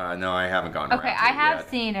it? No, I haven't gone around to it I have yet.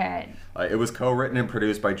 seen it. It was co-written and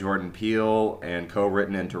produced by Jordan Peele and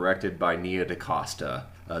co-written and directed by Nia DaCosta.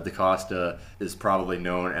 DaCosta is probably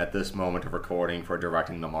known at this moment of recording for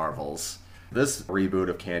directing The Marvels. This reboot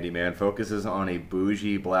of Candyman focuses on a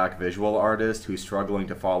bougie black visual artist who's struggling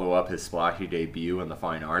to follow up his splashy debut in the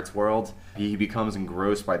fine arts world. He becomes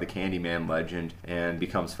engrossed by the Candyman legend and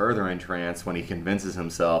becomes further entranced when he convinces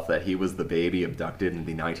himself that he was the baby abducted in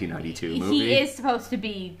the 1992 movie. He is supposed to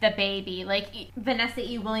be the baby. Vanessa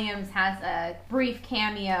E. Williams has a brief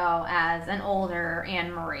cameo as an older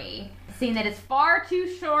Anne Marie. Scene that is far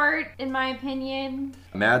too short, in my opinion.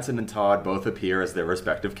 Madsen and Todd both appear as their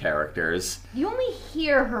respective characters. You only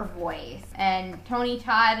hear her voice, and Tony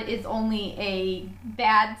Todd is only a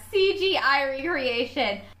bad CGI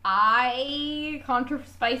recreation.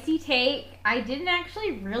 Spicy take, I didn't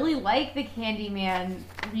actually really like the Candyman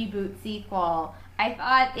reboot sequel. I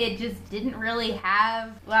thought it just didn't really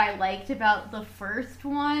have what I liked about the first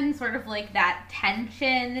one, sort of like that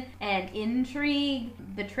tension and intrigue.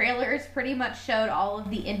 The trailers pretty much showed all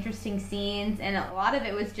of the interesting scenes, and a lot of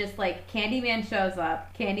it was just like Candyman shows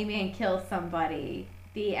up, Candyman kills somebody,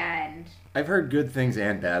 the end. I've heard good things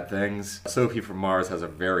and bad things. Sophie from Mars has a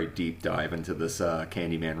very deep dive into this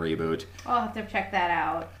Candyman reboot. I'll have to check that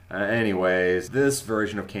out. Anyways, this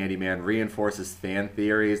version of Candyman reinforces fan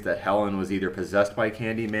theories that Helen was either possessed by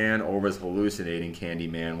Candyman or was hallucinating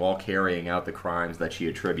Candyman while carrying out the crimes that she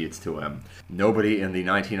attributes to him. Nobody in the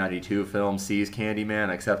 1992 film sees Candyman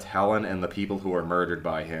except Helen and the people who are murdered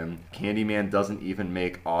by him. Candyman doesn't even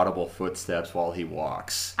make audible footsteps while he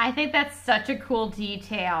walks. I think that's such a cool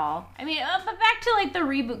detail. I mean, but back to the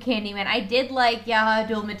reboot Candyman, I did like Yahya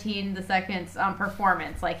Abdul-Mateen II's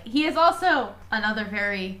performance. He is also another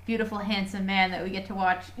very beautiful, handsome man that we get to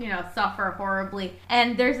watch, suffer horribly.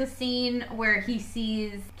 And there's a scene where he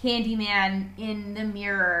sees Candyman in the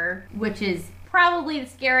mirror, which is probably the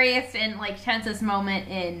scariest and tensest moment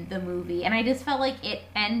in the movie. And I just felt like it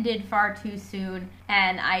ended far too soon.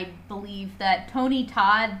 And I believe that Tony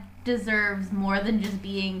Todd deserves more than just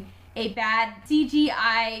being a bad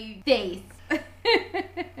CGI face.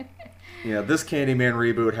 Yeah, this Candyman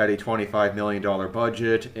reboot had a $25 million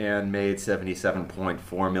budget and made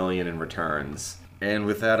 $77.4 million in returns. And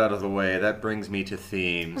with that out of the way, that brings me to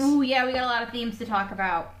themes. Ooh, yeah, we got a lot of themes to talk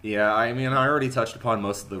about. Yeah, I already touched upon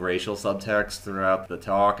most of the racial subtext throughout the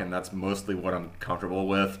talk, and that's mostly what I'm comfortable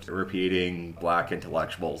with, repeating black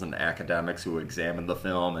intellectuals and academics who examined the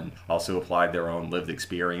film and also applied their own lived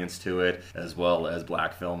experience to it, as well as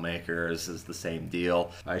black filmmakers is the same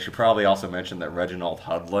deal. I should probably also mention that Reginald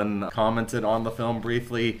Hudlin commented on the film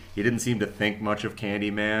briefly. He didn't seem to think much of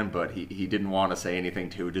Candyman, but he didn't want to say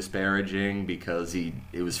anything too disparaging because he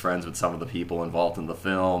was friends with some of the people involved in the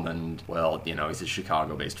film, and, well, he's a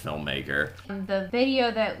Chicago-based filmmaker. The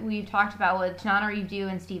video that we've talked about with Tanana Reeve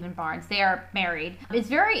and Stephen Barnes, they are married. It's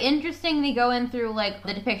very interesting. They go in through,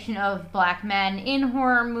 the depiction of black men in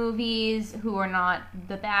horror movies who are not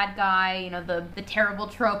the bad guy, the terrible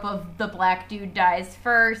trope of the black dude dies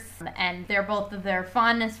first, and they're both of their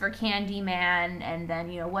fondness for Candyman, and then,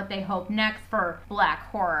 what they hope next for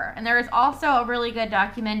black horror. And there is also a really good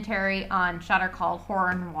documentary on Shudder called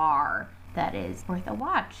Horror Noir that is worth a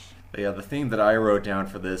watch. Yeah, the theme that I wrote down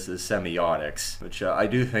for this is semiotics, which I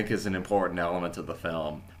do think is an important element of the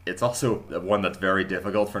film. It's also one that's very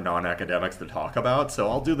difficult for non-academics to talk about, so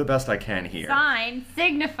I'll do the best I can here. Sign,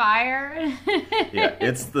 signifier. Yeah,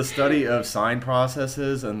 it's the study of sign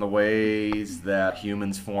processes and the ways that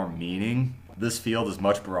humans form meaning. This field is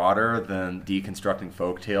much broader than deconstructing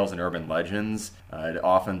folktales and urban legends. It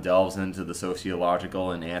often delves into the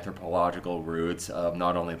sociological and anthropological roots of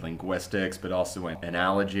not only linguistics, but also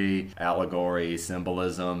analogy, allegory,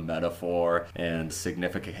 symbolism, metaphor, and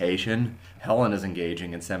signification. Helen is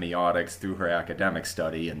engaging in semiotics through her academic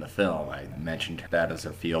study in the film. I mentioned that as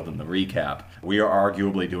her field in the recap. We are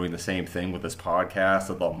arguably doing the same thing with this podcast,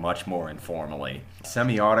 although much more informally.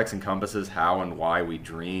 Semiotics encompasses how and why we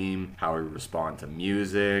dream, how we respond to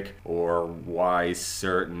music, or why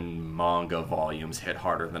certain manga volumes hit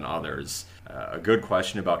harder than others. A good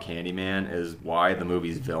question about Candyman is why the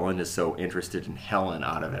movie's villain is so interested in Helen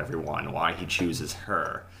out of everyone, why he chooses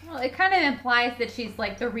her. Well, it kind of implies that she's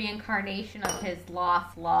like the reincarnation of his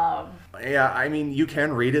lost love. Yeah, I mean, you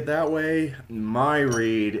can read it that way. My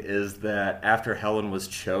read is that after Helen was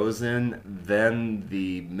chosen, then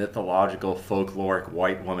the mythological folkloric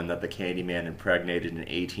white woman that the Candyman impregnated in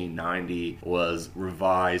 1890 was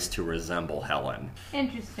revised to resemble Helen.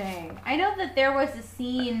 Interesting. I know that there was a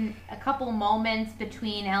scene, a couple moments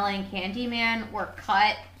between Helen and Candyman were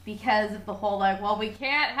cut because of the whole, like, well, we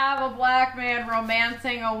can't have a black man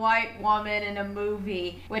romancing a white woman in a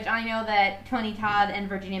movie, which I know that Tony Todd and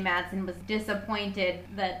Virginia Madsen was disappointed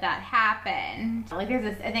that that happened. Like, there's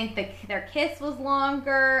this, I think their kiss was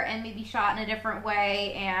longer and maybe shot in a different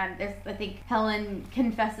way, and there's, I think Helen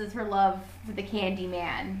confesses her love for the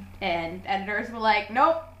Candyman, and editors were like,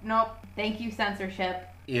 nope, thank you, censorship.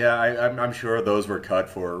 Yeah, I'm sure those were cut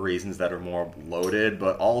for reasons that are more loaded,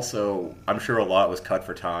 but also I'm sure a lot was cut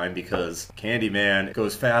for time because Candyman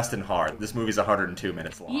goes fast and hard. This movie's 102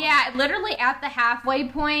 minutes long. Yeah, literally at the halfway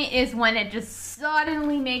point is when it just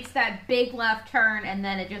suddenly makes that big left turn and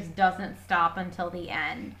then it just doesn't stop until the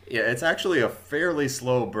end. Yeah, it's actually a fairly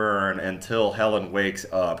slow burn until Helen wakes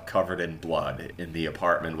up covered in blood in the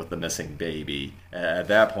apartment with the missing baby. At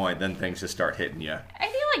that point, then things just start hitting you. I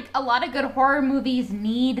feel like a lot of good horror movies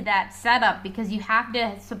need that setup because you have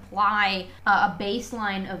to supply a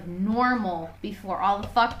baseline of normal before all the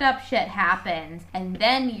fucked up shit happens, and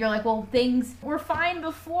then you're like, well, things were fine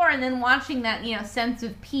before, and then watching that, sense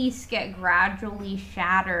of peace get gradually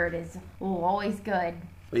shattered is always good.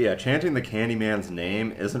 But yeah, chanting the Candyman's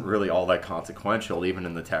name isn't really all that consequential, even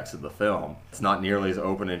in the text of the film. It's not nearly as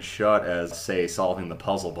open and shut as, say, solving the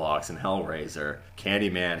puzzle box in Hellraiser.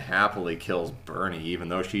 Candyman happily kills Bernie, even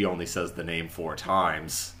though she only says the name 4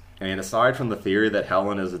 times. And aside from the theory that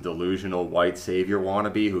Helen is a delusional white savior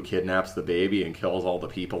wannabe who kidnaps the baby and kills all the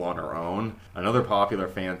people on her own, another popular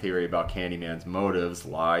fan theory about Candyman's motives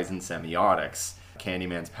lies in semiotics.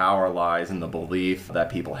 Candyman's power lies in the belief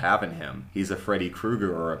that people have in him. He's a Freddy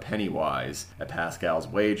Krueger or a Pennywise, a Pascal's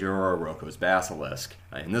Wager or a Rocco's Basilisk.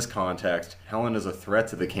 In this context, Helen is a threat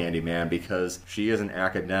to the Candyman because she is an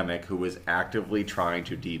academic who is actively trying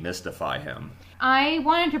to demystify him. I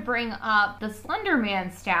wanted to bring up the Slender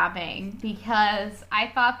Man stabbing because I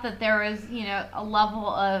thought that there was, a level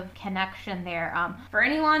of connection there. For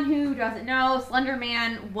anyone who doesn't know, Slender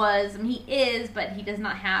Man he is, but he does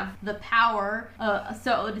not have the power,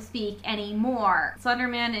 so to speak, anymore. Slender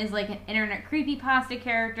Man is like an internet creepypasta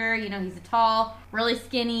character. He's a tall, really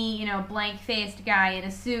skinny, blank-faced guy in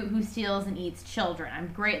a suit who steals and eats children.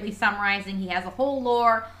 I'm greatly summarizing. He has a whole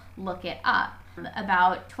lore. Look it up.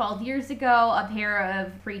 About 12 years ago, a pair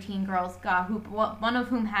of preteen girls one of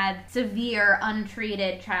whom had severe,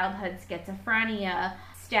 untreated childhood schizophrenia,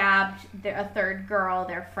 stabbed a third girl,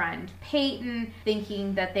 their friend Peyton,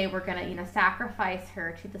 thinking that they were going to, sacrifice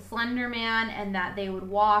her to the Slender Man and that they would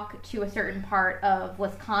walk to a certain part of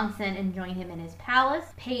Wisconsin and join him in his palace.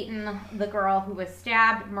 Peyton, the girl who was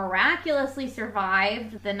stabbed, miraculously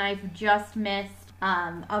survived. The knife just missed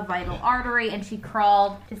a vital artery, and she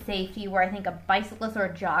crawled to safety where I think a bicyclist or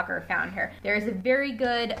a jogger found her. There's a very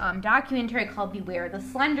good documentary called Beware the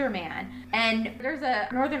Slender Man, and there's a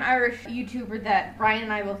Northern Irish YouTuber that Brian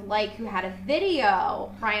and I both like who had a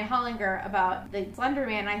video, Brian Hollinger, about the Slender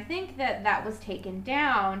Man. I think that was taken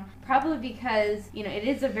down probably because, it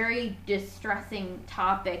is a very distressing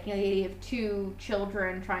topic. The idea of 2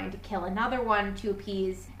 children trying to kill another one to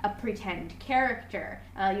appease a pretend character.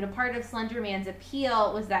 Part of Slender Man's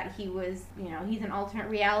appeal was that he was, he's an alternate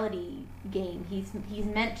reality game. He's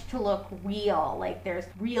meant to look real. Like, there's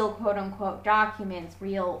real quote-unquote documents,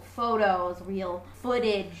 real photos, real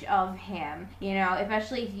footage of him.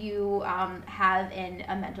 Especially if you have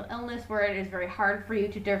a mental illness where it is very hard for you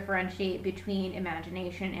to differentiate between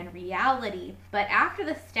imagination and reality. But after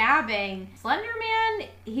the stabbing, Slender Man,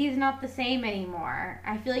 he's not the same anymore.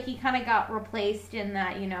 I feel like he kind of got replaced in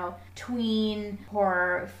that, tween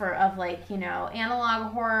horror of like, you know,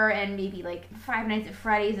 analog horror and maybe like Five Nights at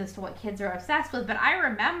Freddy's as to what kids are obsessed with. But I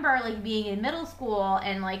remember like being in middle school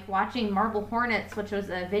and like watching Marble Hornets, which was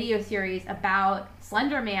a video series about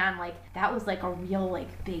Slender Man. Like that was like a real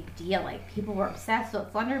like big deal. Like people were obsessed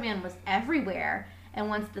with Slender Man, was everywhere. And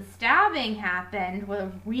once the stabbing happened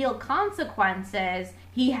with real consequences,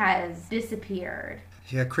 he has disappeared.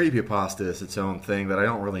 Yeah, creepypasta is its own thing that I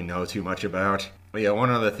don't really know too much about. But yeah, one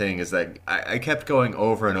other thing is that I kept going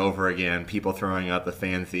over and over again, people throwing out the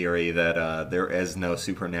fan theory that there is no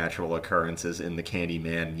supernatural occurrences in the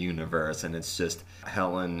Candyman universe, and it's just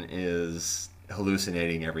Helen is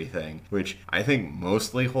hallucinating everything, which I think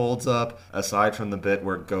mostly holds up, aside from the bit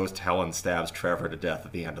where Ghost Helen stabs Trevor to death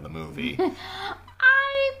at the end of the movie.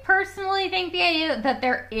 I personally think the idea that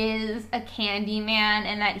there is a Candyman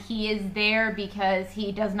and that he is there because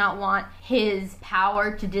he does not want his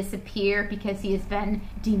power to disappear because he has been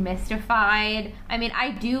demystified. I mean,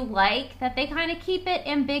 I do like that they kind of keep it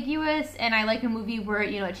ambiguous, and I like a movie where,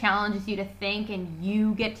 you know, it challenges you to think and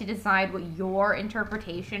you get to decide what your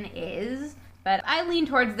interpretation is. But I lean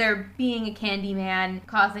towards there being a Candyman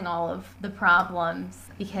causing all of the problems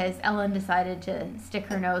because Ellen decided to stick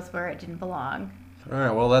her nose where it didn't belong.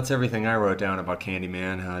 Alright, well, that's everything I wrote down about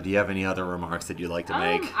Candyman. Do you have any other remarks that you'd like to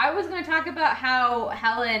make? I was going to talk about how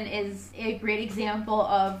Helen is a great example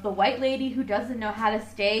of the white lady who doesn't know how to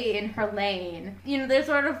stay in her lane. You know, there's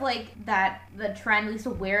sort of like the trend, at least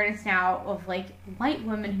awareness now, of like white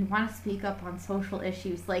women who want to speak up on social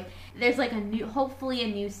issues. Like, there's like hopefully a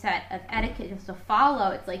new set of etiquette just to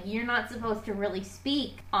follow. It's like you're not supposed to really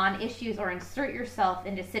speak on issues or insert yourself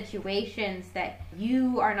into situations that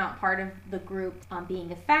you are not part of the group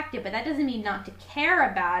being affected, but that doesn't mean not to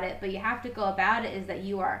care about it, but you have to go about it is that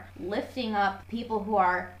you are lifting up people who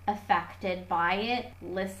are affected by it,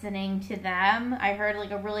 listening to them. I heard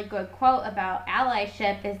like a really good quote about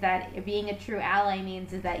allyship is that being a true ally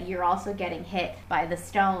means is that you're also getting hit by the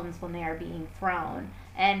stones when they are being thrown.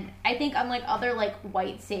 And I think unlike other like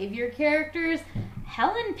white savior characters,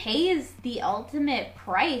 Helen pays the ultimate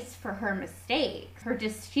price for her mistakes.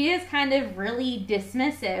 She is kind of really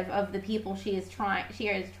dismissive of the people she is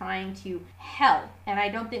trying to help. And I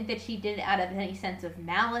don't think that she did it out of any sense of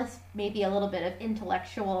malice, maybe a little bit of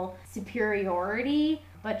intellectual superiority.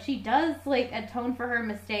 But she does like atone for her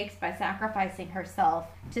mistakes by sacrificing herself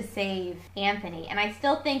to save Anthony. And I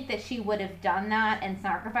still think that she would have done that and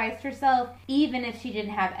sacrificed herself even if she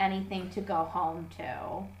didn't have anything to go home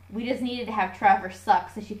to. We just needed to have Trevor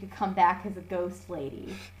suck so she could come back as a ghost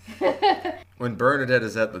lady. When Bernadette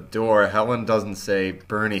is at the door, Helen doesn't say,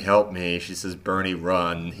 "Bernie, help me." She says, "Bernie,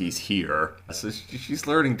 run. He's here." So she's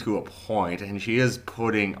learning to a point, and she is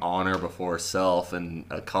putting honor before self in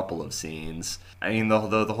a couple of scenes. I mean,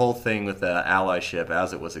 the whole thing with the allyship,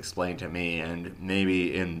 as it was explained to me, and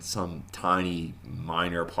maybe in some tiny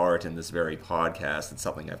minor part in this very podcast, it's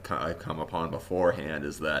something I've come upon beforehand,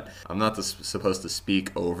 is that I'm not supposed to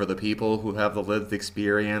speak over the people who have the lived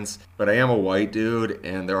experience, but I am a white dude,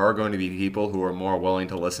 and there are going to be people who are more willing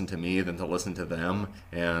to listen to me than to listen to them,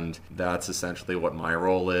 and that's essentially what my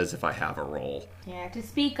role is if I have a role. Yeah, to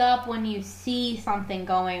speak up when you see something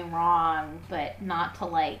going wrong, but not to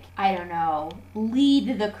like, I don't know,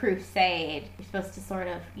 lead the crusade. You're supposed to sort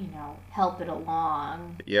of, you know, help it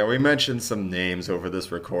along. Yeah, we mentioned some names over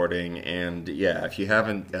this recording, and yeah, if you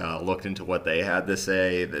haven't looked into what they had to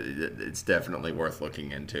say, it's definitely worth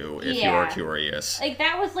looking into if you're curious. Like,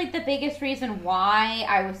 that was like the biggest reason why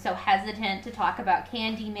I was so hesitant to talk about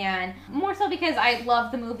Candyman. More so because I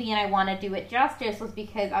love the movie and I want to do it justice, was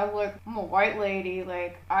because I was like, I'm a white lady,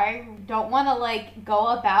 like, I don't want to like go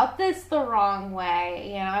about this the wrong way.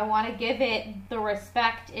 You know, I want to give it the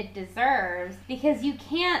respect it deserves, because you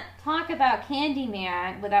can't talk about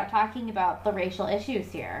Candyman without talking about the racial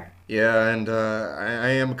issues here. Yeah, and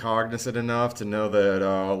I am cognizant enough to know that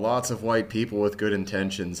lots of white people with good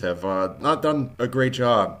intentions have not done a great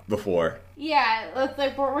job before. Yeah, it's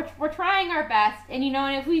like we're trying our best, and you know,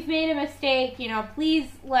 and if we've made a mistake, you know, please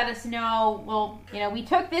let us know. Well, you know, we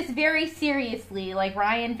took this very seriously. Like,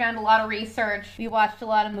 Ryan found a lot of research. We watched a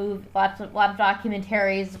lot of movies, a lot of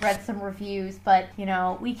documentaries, read some reviews, but you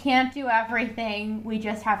know, we can't do everything. We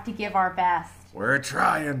just have to give our best. We're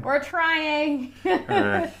trying. We're trying. All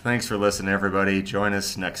right. Thanks for listening, everybody. Join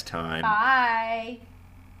us next time. Bye.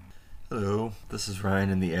 Hello. This is Ryan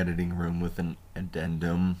in the editing room with an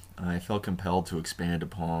Addendum. I felt compelled to expand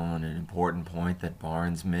upon an important point that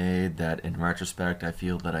Barnes made that, in retrospect, I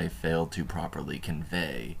feel that I failed to properly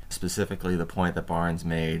convey. Specifically, the point that Barnes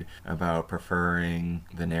made about preferring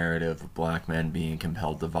the narrative of black men being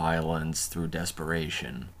compelled to violence through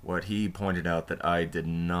desperation. What he pointed out that I did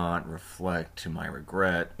not reflect, to my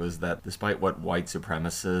regret, was that despite what white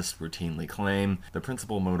supremacists routinely claim, the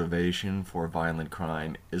principal motivation for violent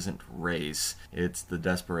crime isn't race, it's the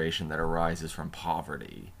desperation that arises from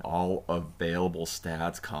poverty. All available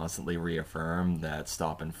stats constantly reaffirm that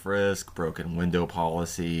stop and frisk, broken window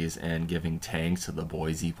policies, and giving tanks to the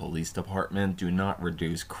Boise Police Department do not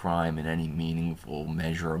reduce crime in any meaningful,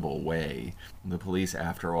 measurable way. The police,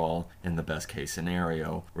 after all, in the best case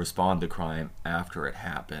scenario, respond to crime after it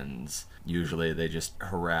happens. Usually they just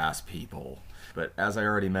harass people. But as I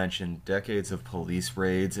already mentioned, decades of police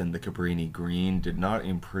raids in the Cabrini Green did not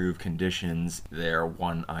improve conditions there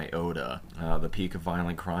one iota. The peak of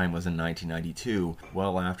violent crime was in 1992,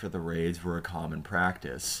 well after the raids were a common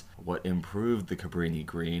practice. What improved the Cabrini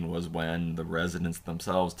Green was when the residents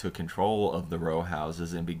themselves took control of the row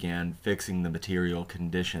houses and began fixing the material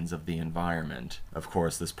conditions of the environment. Of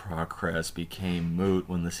course, this progress became moot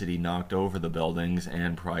when the city knocked over the buildings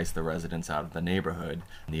and priced the residents out of the neighborhood.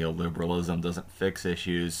 Neoliberalism doesn't fix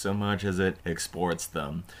issues so much as it exports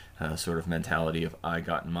them. A sort of mentality of I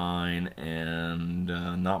got mine and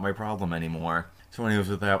not my problem anymore. So anyways,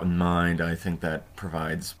 with that in mind, I think that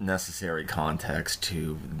provides necessary context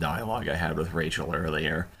to the dialogue I had with Rachel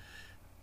earlier.